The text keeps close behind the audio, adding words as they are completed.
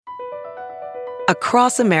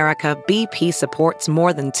Across America, BP supports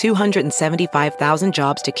more than 275,000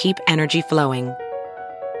 jobs to keep energy flowing.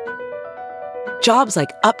 Jobs like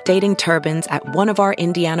updating turbines at one of our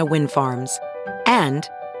Indiana wind farms and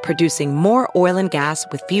producing more oil and gas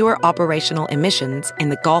with fewer operational emissions in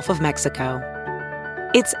the Gulf of Mexico.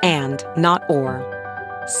 It's and, not or.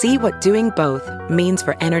 See what doing both means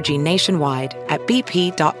for energy nationwide at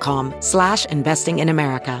bp.com/investing in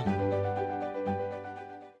America.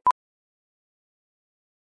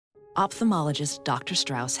 Ophthalmologist Dr.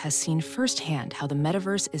 Strauss has seen firsthand how the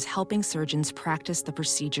metaverse is helping surgeons practice the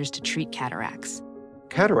procedures to treat cataracts.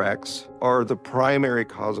 Cataracts are the primary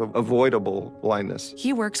cause of avoidable blindness.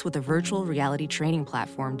 He works with a virtual reality training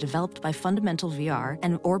platform developed by Fundamental VR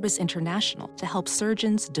and Orbis International to help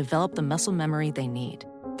surgeons develop the muscle memory they need.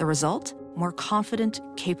 The result? More confident,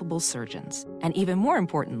 capable surgeons. And even more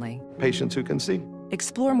importantly, Patients who can see.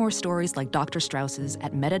 explore more stories like Dr. Strauss's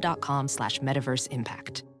at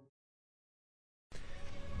meta.com/metaverseimpact.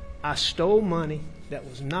 I stole money that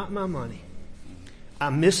was not my money.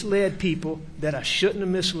 I misled people that I shouldn't have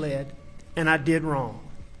misled, and I did wrong.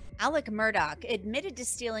 Alec Murdaugh admitted to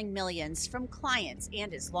stealing millions from clients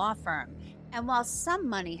and his law firm. And while some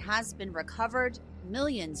money has been recovered,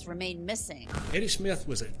 millions remain missing. Eddie Smith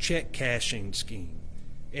was a check cashing scheme.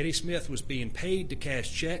 Eddie Smith was being paid to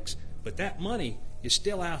cash checks, but that money is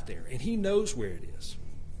still out there, and he knows where it is.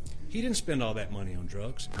 He didn't spend all that money on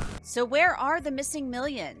drugs. So where are the missing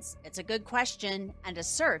millions? It's a good question and a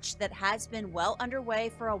search that has been well underway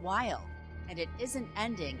for a while, and it isn't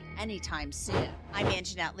ending anytime soon. I'm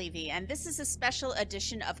Anjanette Levy, and this is a special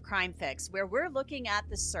edition of Crime Fix, where we're looking at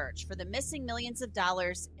the search for the missing millions of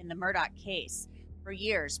dollars in the Murdaugh case. For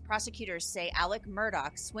years, prosecutors say Alec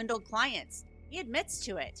Murdaugh swindled clients. He admits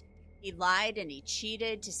to it. He lied and he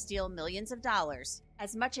cheated to steal millions of dollars,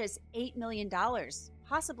 as much as $8 million.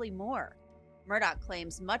 Possibly more. Murdaugh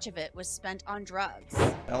claims much of it was spent on drugs.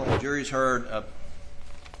 Well, the jury's heard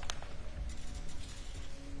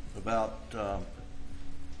about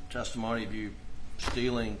testimony of you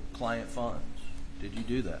stealing client funds. Did you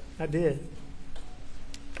do that? I did.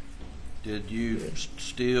 Did you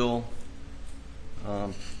steal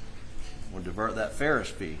or divert that Ferris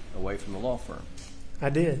fee away from the law firm? I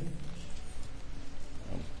did.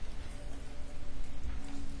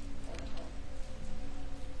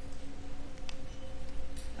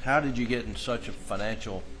 How did you get in such a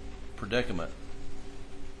financial predicament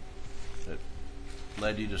that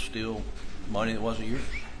led you to steal money that wasn't yours?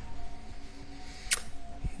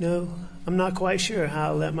 No, I'm not quite sure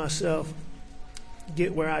how I let myself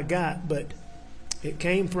get where I got, but it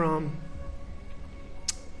came from,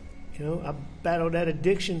 I battled that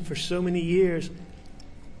addiction for so many years.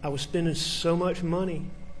 I was spending so much money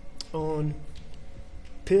on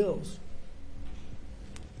pills.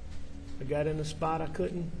 I got in a spot I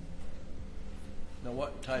couldn't. Now,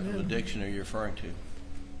 what type of addiction are you referring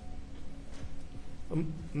to?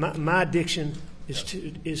 My addiction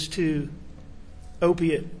is to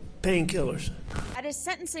opiate painkillers. At his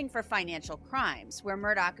sentencing for financial crimes, where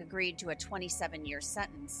Murdaugh agreed to a 27-year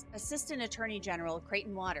sentence, Assistant Attorney General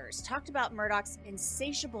Creighton Waters talked about Murdaugh's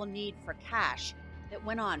insatiable need for cash that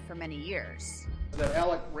went on for many years. That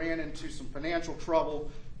Alec ran into some financial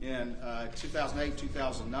trouble in 2008,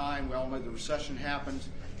 2009. We all know the recession happened.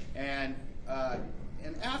 And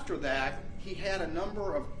after that, he had a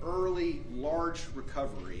number of early large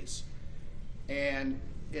recoveries. And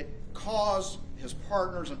it caused his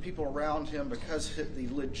partners and people around him, because the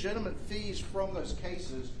legitimate fees from those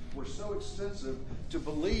cases were so extensive, to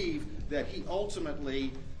believe that he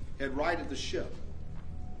ultimately had righted the ship.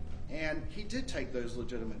 And he did take those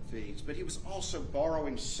legitimate fees, but he was also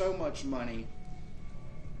borrowing so much money,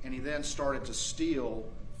 and he then started to steal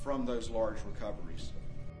from those large recoveries.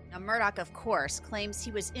 Now, Murdaugh, of course, claims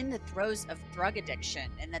he was in the throes of drug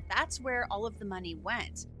addiction and that that's where all of the money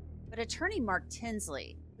went. But attorney Mark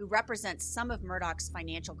Tinsley, who represents some of Murdaugh's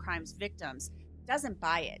financial crimes victims, doesn't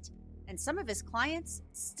buy it. And some of his clients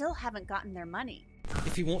still haven't gotten their money.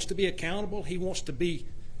 If he wants to be accountable, he wants to be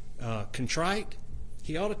contrite,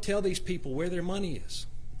 he ought to tell these people where their money is.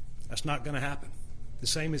 That's not going to happen. The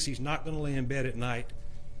same as he's not going to lay in bed at night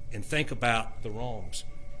and think about the wrongs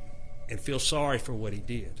and feel sorry for what he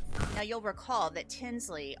did. Now, you'll recall that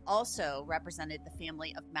Tinsley also represented the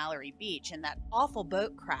family of Mallory Beach in that awful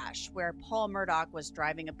boat crash where Paul Murdaugh was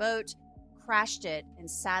driving a boat, crashed it,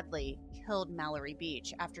 and sadly killed Mallory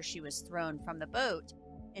Beach after she was thrown from the boat.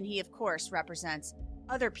 And he, of course, represents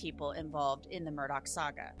other people involved in the Murdaugh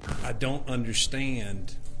saga. I don't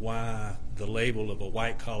understand why the label of a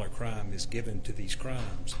white-collar crime is given to these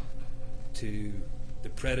crimes, to the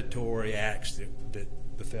predatory acts that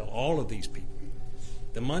befell all of these people.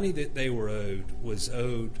 The money that they were owed was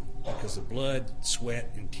owed because of blood,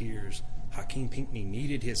 sweat, and tears. Hakeem Pinckney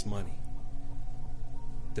needed his money.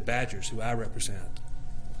 The Badgers, who I represent,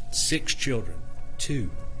 6 children, 2,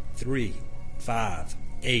 3, 5,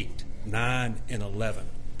 8, 9, and 11,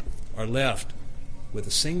 are left with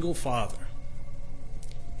a single father.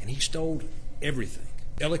 And he stole everything.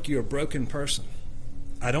 Alec, you're a broken person.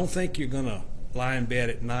 I don't think you're going to lie in bed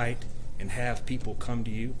at night and have people come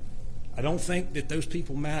to you. I don't think that those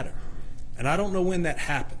people matter. And I don't know when that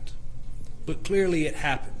happened, but clearly it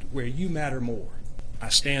happened where you matter more. I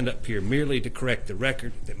stand up here merely to correct the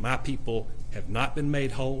record that my people have not been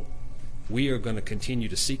made whole. We are going to continue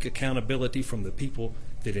to seek accountability from the people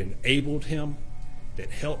that enabled him, that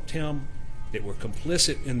helped him, that were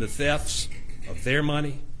complicit in the thefts of their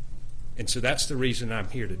money. And so that's the reason I'm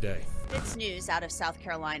here today. It's News out of South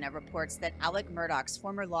Carolina reports that Alec Murdaugh's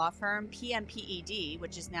former law firm, PMPED,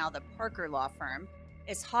 which is now the Parker Law Firm,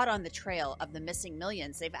 is hot on the trail of the missing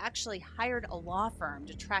millions. They've actually hired a law firm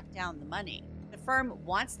to track down the money. The firm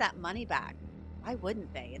wants that money back. Why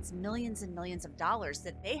wouldn't they? It's millions and millions of dollars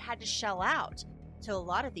that they had to shell out to a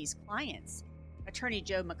lot of these clients. Attorney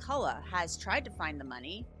Joe McCullough has tried to find the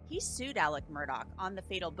money. He sued Alec Murdaugh on the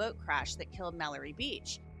fatal boat crash that killed Mallory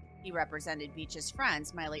Beach. He represented Beach's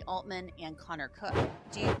friends, Miley Altman and Connor Cook.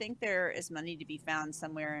 Do you think there is money to be found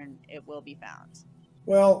somewhere and it will be found?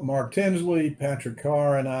 Well, Mark Tinsley, Patrick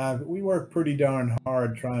Carr, and I, we worked pretty darn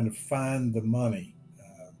hard trying to find the money.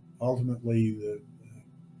 Ultimately, the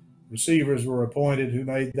receivers were appointed who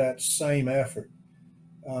made that same effort.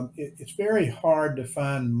 It's very hard to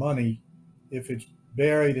find money if it's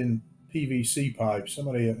buried in PVC pipes.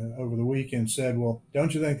 Somebody over the weekend said, well,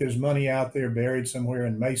 don't you think there's money out there buried somewhere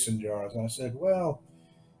in mason jars? And I said, well,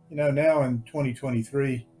 now in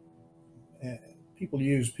 2023, people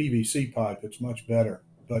use PVC pipe. It's much better.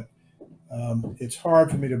 But it's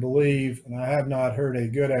hard for me to believe, and I have not heard a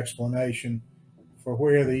good explanation for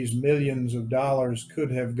where these millions of dollars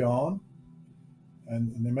could have gone.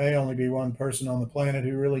 And there may only be one person on the planet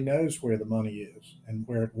who really knows where the money is and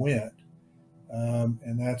where it went.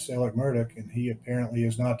 And that's Alec Murdaugh, and he apparently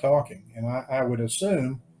is not talking. And I would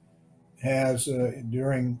assume has,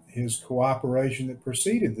 during his cooperation that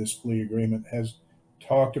preceded this plea agreement, has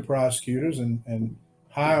talked to prosecutors, and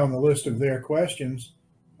high on the list of their questions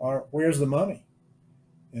are, where's the money?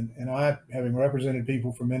 And I, having represented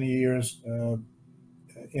people for many years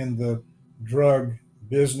in the drug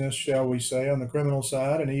business, shall we say, on the criminal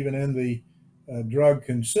side, and even in the drug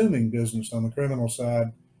consuming business on the criminal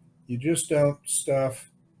side, you just don't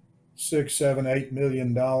stuff $6, $7, $8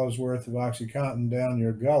 million worth of OxyContin down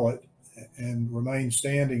your gullet and remain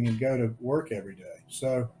standing and go to work every day.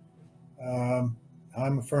 So I'm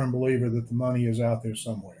a firm believer that the money is out there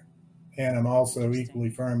somewhere. And I'm also equally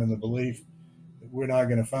firm in the belief that we're not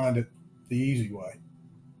going to find it the easy way.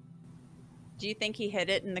 Do you think he hid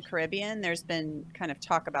it in the Caribbean? There's been kind of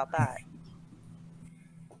talk about that.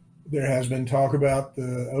 There has been talk about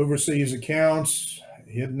the overseas accounts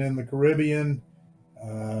hidden in the Caribbean.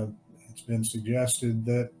 It's been suggested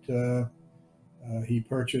that he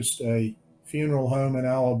purchased a funeral home in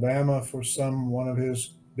Alabama for one of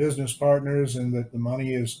his business partners, and that the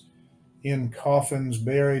money is in coffins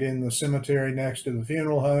buried in the cemetery next to the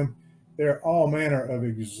funeral home. There are all manner of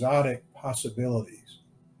exotic possibilities.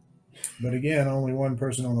 But again, only one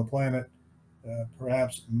person on the planet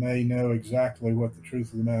perhaps may know exactly what the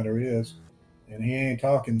truth of the matter is, and he ain't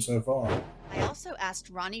talking so far. I also asked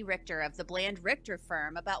Ronnie Richter of the Bland Richter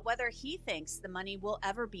firm about whether he thinks the money will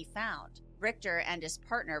ever be found. Richter and his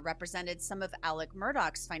partner represented some of Alec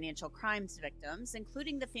Murdaugh's financial crimes victims,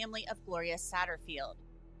 including the family of Gloria Satterfield,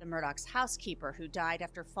 the Murdaugh's housekeeper who died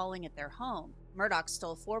after falling at their home. Murdaugh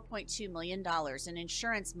stole $4.2 million in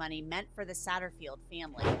insurance money meant for the Satterfield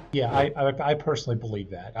family. Yeah, I personally believe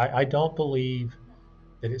that. I don't believe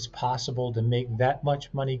that it's possible to make that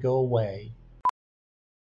much money go away.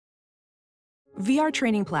 VR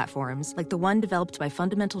training platforms, like the one developed by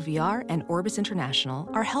Fundamental VR and Orbis International,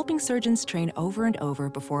 are helping surgeons train over and over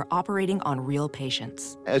before operating on real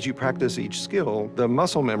patients. As you practice each skill, the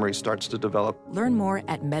muscle memory starts to develop. Learn more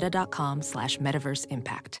at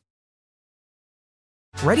meta.com/metaverseimpact.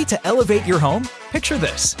 Ready to elevate your home? Picture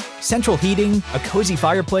this: central heating, a cozy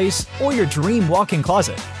fireplace, or your dream walk-in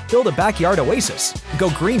closet. Build a backyard oasis, go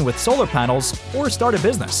green with solar panels, or start a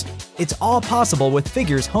business. It's all possible with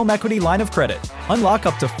Figure's home equity line of credit. Unlock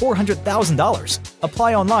up to $400,000.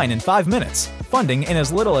 Apply online in 5 minutes. Funding in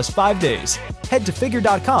as little as 5 days. Head to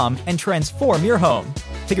Figure.com and transform your home.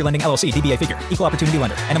 Figure Lending LLC, DBA Figure, Equal Opportunity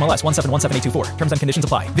Lender, NMLS 1717824. Terms and conditions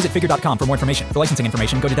apply. Visit Figure.com for more information. For licensing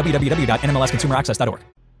information, go to www.nmlsconsumeraccess.org.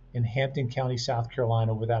 in Hampton County, South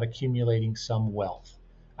Carolina, without accumulating some wealth.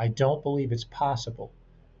 I don't believe it's possible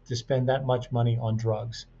to spend that much money on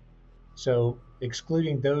drugs. So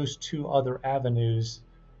excluding those two other avenues,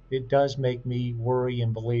 it does make me worry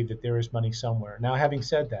and believe that there is money somewhere. Now, having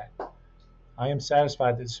said that, I am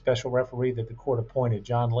satisfied that the special referee that the court appointed,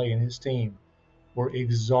 John Lay, and his team were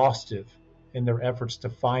exhaustive in their efforts to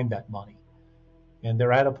find that money. And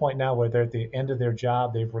they're at a point now where they're at the end of their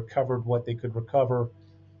job. They've recovered what they could recover.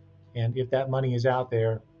 And if that money is out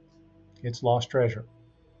there, it's lost treasure.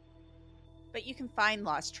 But you can find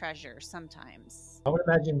lost treasure sometimes. I would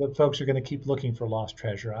imagine that folks are going to keep looking for lost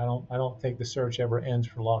treasure. I don't think the search ever ends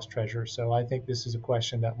for lost treasure. So I think this is a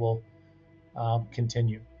question that will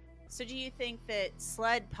continue. So do you think that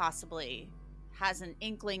SLED possibly has an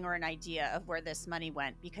inkling or an idea of where this money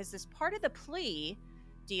went? Because as part of the plea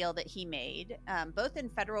deal that he made, both in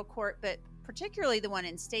federal court, but particularly the one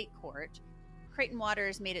in state court, Creighton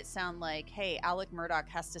Waters made it sound like, hey, Alec Murdaugh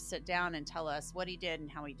has to sit down and tell us what he did and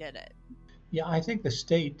how he did it. Yeah, I think the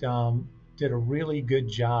state did a really good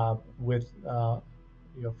job with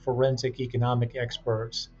forensic economic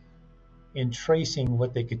experts in tracing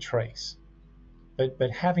what they could trace.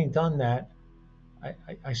 But having done that,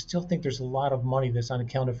 I still think there's a lot of money that's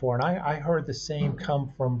unaccounted for. And I heard the same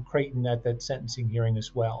come from Creighton at that sentencing hearing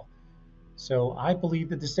as well. So I believe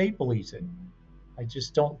that the state believes it. I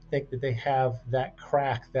just don't think that they have that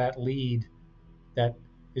crack, that lead that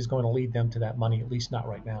is going to lead them to that money, at least not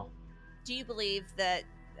right now. Do you believe that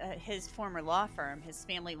his former law firm, his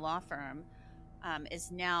family law firm,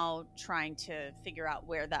 is now trying to figure out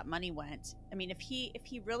where that money went? I mean, if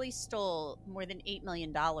he really stole more than $8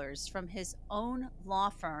 million from his own law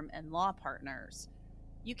firm and law partners,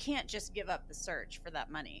 you can't just give up the search for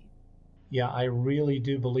that money. Yeah, I really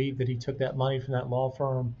do believe that he took that money from that law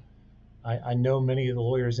firm. I know many of the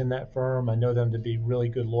lawyers in that firm. I know them to be really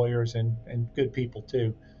good lawyers and good people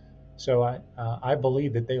too. So I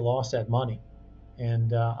believe that they lost that money.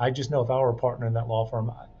 And I just know if I were a partner in that law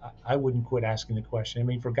firm, I wouldn't quit asking the question. I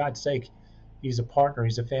mean, for God's sake, he's a partner,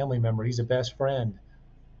 he's a family member, he's a best friend.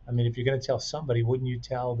 I mean, if you're going to tell somebody, wouldn't you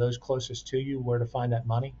tell those closest to you where to find that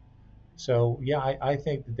money? So, yeah, I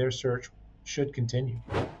think that their search should continue.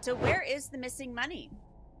 So where is the missing money?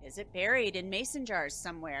 Is it buried in mason jars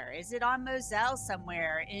somewhere? Is it on Moselle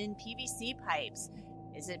somewhere in PVC pipes?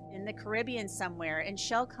 Is it in the Caribbean somewhere in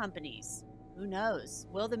shell companies? Who knows?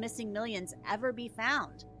 Will the missing millions ever be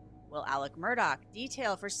found? Will Alec Murdaugh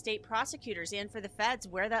detail for state prosecutors and for the feds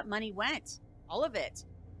where that money went? All of it.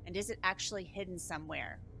 And is it actually hidden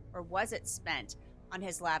somewhere? Or was it spent on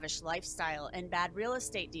his lavish lifestyle and bad real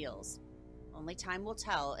estate deals? Only time will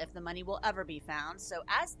tell if the money will ever be found. So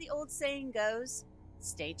as the old saying goes,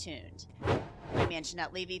 stay tuned. I'm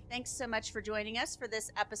Anjanette Levy. Thanks so much for joining us for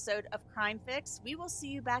this episode of Crime Fix. We will see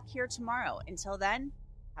you back here tomorrow. Until then,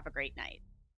 have a great night.